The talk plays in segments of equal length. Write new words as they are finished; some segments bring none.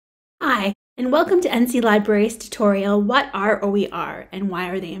and welcome to NC Library's tutorial, What are OER and why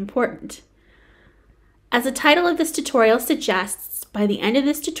are they important? As the title of this tutorial suggests, by the end of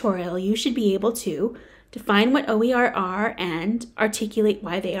this tutorial you should be able to define what OER are and articulate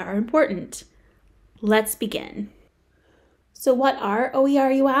why they are important. Let's begin. So what are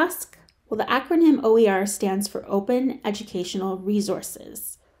OER, you ask? Well, the acronym OER stands for Open Educational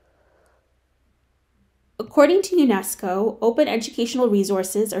Resources. According to UNESCO, open educational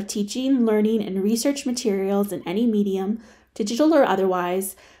resources are teaching, learning, and research materials in any medium, digital or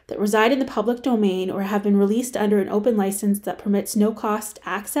otherwise, that reside in the public domain or have been released under an open license that permits no-cost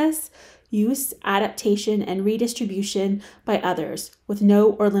access, use, adaptation, and redistribution by others, with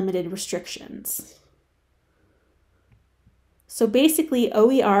no or limited restrictions. So basically,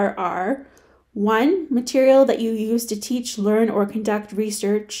 OER are 1. Material that you use to teach, learn, or conduct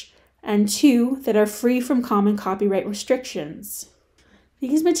research, and 2. That are free from common copyright restrictions.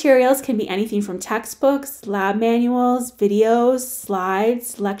 These materials can be anything from textbooks, lab manuals, videos,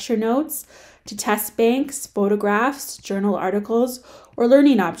 slides, lecture notes, to test banks, photographs, journal articles, or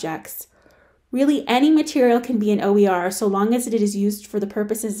learning objects. Really, any material can be an OER so long as it is used for the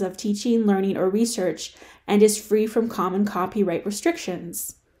purposes of teaching, learning, or research and is free from common copyright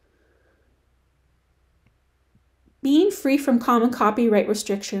restrictions. Being free from common copyright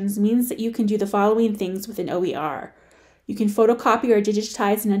restrictions means that you can do the following things with an OER. You can photocopy or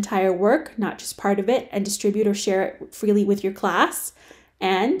digitize an entire work, not just part of it, and distribute or share it freely with your class.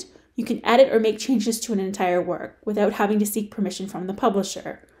 And you can edit or make changes to an entire work without having to seek permission from the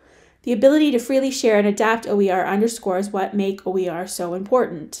publisher. The ability to freely share and adapt OER underscores what make OER so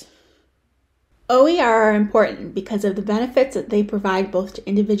important. OER are important because of the benefits that they provide both to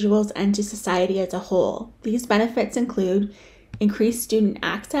individuals and to society as a whole. These benefits include increased student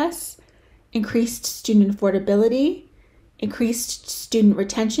access, increased student affordability, increased student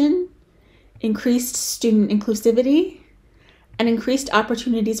retention, increased student inclusivity, and increased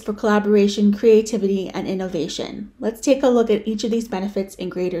opportunities for collaboration, creativity, and innovation. Let's take a look at each of these benefits in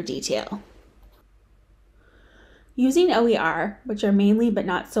greater detail. Using OER, which are mainly but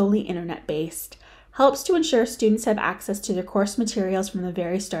not solely internet-based, helps to ensure students have access to their course materials from the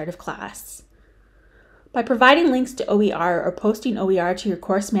very start of class. By providing links to OER or posting OER to your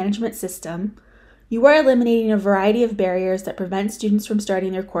course management system, you are eliminating a variety of barriers that prevent students from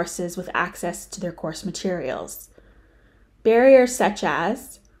starting their courses with access to their course materials. Barriers such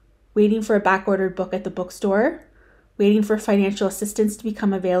as waiting for a back-ordered book at the bookstore, waiting for financial assistance to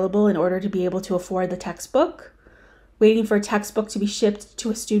become available in order to be able to afford the textbook, waiting for a textbook to be shipped to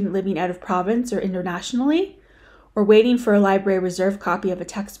a student living out of province or internationally, or waiting for a library reserve copy of a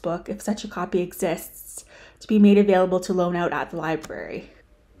textbook, if such a copy exists, to be made available to loan out at the library.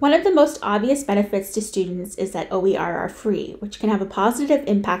 One of the most obvious benefits to students is that OER are free, which can have a positive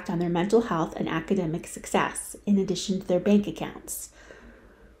impact on their mental health and academic success, in addition to their bank accounts.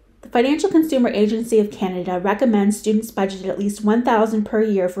 The Financial Consumer Agency of Canada recommends students budget at least $1,000 per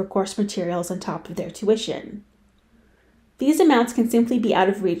year for course materials on top of their tuition. These amounts can simply be out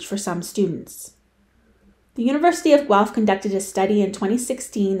of reach for some students. The University of Guelph conducted a study in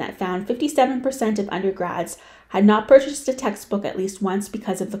 2016 that found 57% of undergrads had not purchased a textbook at least once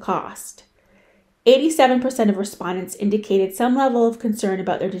because of the cost. 87% of respondents indicated some level of concern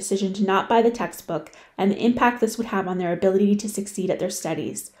about their decision to not buy the textbook and the impact this would have on their ability to succeed at their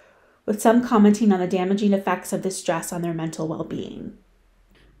studies, with some commenting on the damaging effects of this stress on their mental well-being.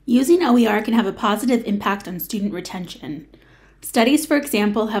 Using OER can have a positive impact on student retention. Studies, for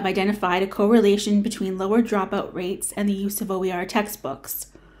example, have identified a correlation between lower dropout rates and the use of OER textbooks.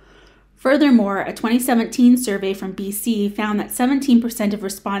 Furthermore, a 2017 survey from BC found that 17% of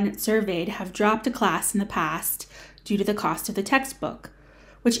respondents surveyed have dropped a class in the past due to the cost of the textbook,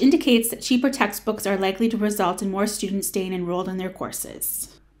 which indicates that cheaper textbooks are likely to result in more students staying enrolled in their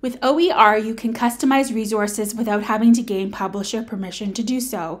courses. With OER, you can customize resources without having to gain publisher permission to do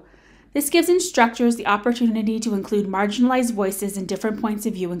so. This gives instructors the opportunity to include marginalized voices and different points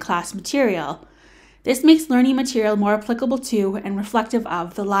of view in class material. This makes learning material more applicable to and reflective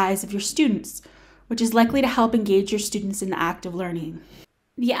of the lives of your students, which is likely to help engage your students in the act of learning.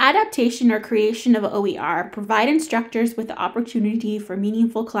 The adaptation or creation of OER provide instructors with the opportunity for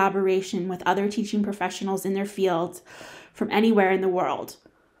meaningful collaboration with other teaching professionals in their fields from anywhere in the world.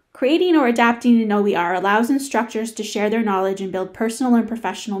 Creating or adapting an OER allows instructors to share their knowledge and build personal and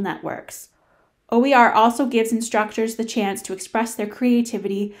professional networks. OER also gives instructors the chance to express their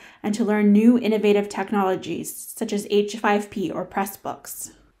creativity and to learn new innovative technologies, such as H5P or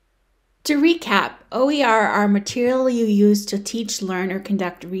Pressbooks. To recap, OER are material you use to teach, learn, or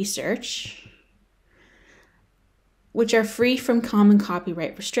conduct research, which are free from common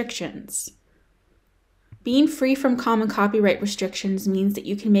copyright restrictions. Being free from common copyright restrictions means that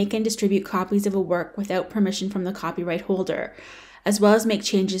you can make and distribute copies of a work without permission from the copyright holder, as well as make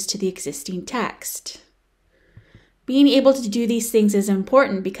changes to the existing text. Being able to do these things is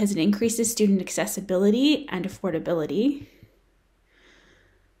important because it increases student accessibility and affordability,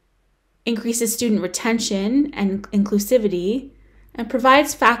 increases student retention and inclusivity, and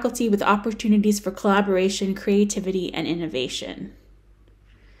provides faculty with opportunities for collaboration, creativity, and innovation.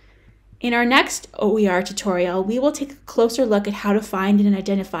 In our next OER tutorial, we will take a closer look at how to find and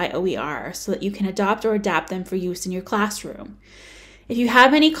identify OER so that you can adopt or adapt them for use in your classroom. If you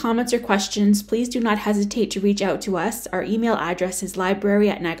have any comments or questions, please do not hesitate to reach out to us. Our email address is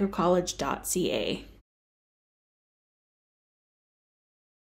library@niagaracollege.ca.